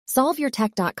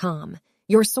SolveYourTech.com,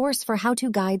 your source for how-to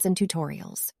guides and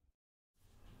tutorials.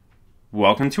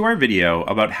 Welcome to our video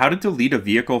about how to delete a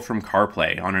vehicle from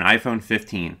CarPlay on an iPhone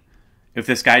 15. If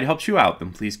this guide helps you out,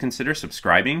 then please consider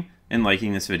subscribing and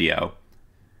liking this video.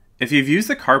 If you've used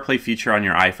the CarPlay feature on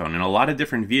your iPhone in a lot of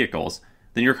different vehicles,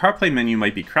 then your CarPlay menu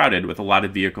might be crowded with a lot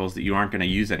of vehicles that you aren't going to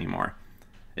use anymore.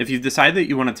 If you've decided that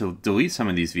you wanted to delete some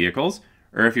of these vehicles,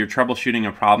 or if you're troubleshooting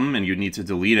a problem and you need to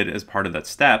delete it as part of that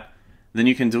step, then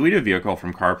you can delete a vehicle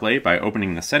from CarPlay by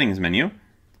opening the Settings menu.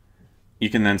 You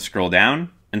can then scroll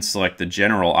down and select the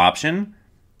General option,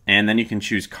 and then you can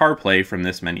choose CarPlay from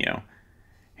this menu.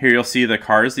 Here you'll see the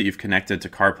cars that you've connected to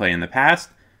CarPlay in the past,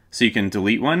 so you can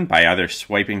delete one by either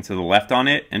swiping to the left on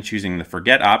it and choosing the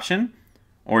Forget option,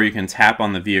 or you can tap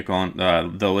on the vehicle,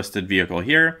 the listed vehicle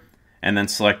here, and then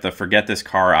select the Forget This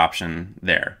Car option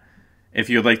there. If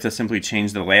you would like to simply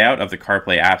change the layout of the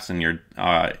CarPlay apps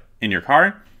in your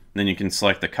car, then you can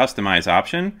select the Customize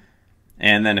option,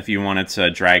 and then if you wanted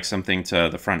to drag something to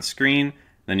the front screen,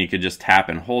 then you could just tap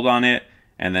and hold on it,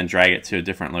 and then drag it to a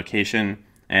different location,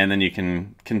 and then you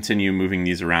can continue moving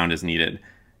these around as needed.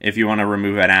 If you want to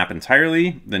remove an app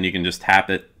entirely, then you can just tap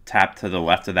to the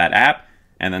left of that app,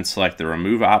 and then select the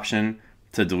Remove option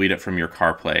to delete it from your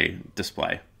CarPlay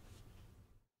display.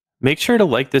 Make sure to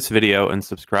like this video and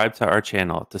subscribe to our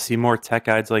channel to see more tech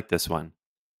guides like this one.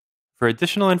 For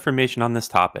additional information on this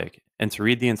topic and to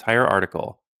read the entire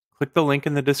article, click the link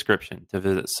in the description to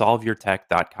visit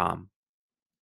SolveYourTech.com.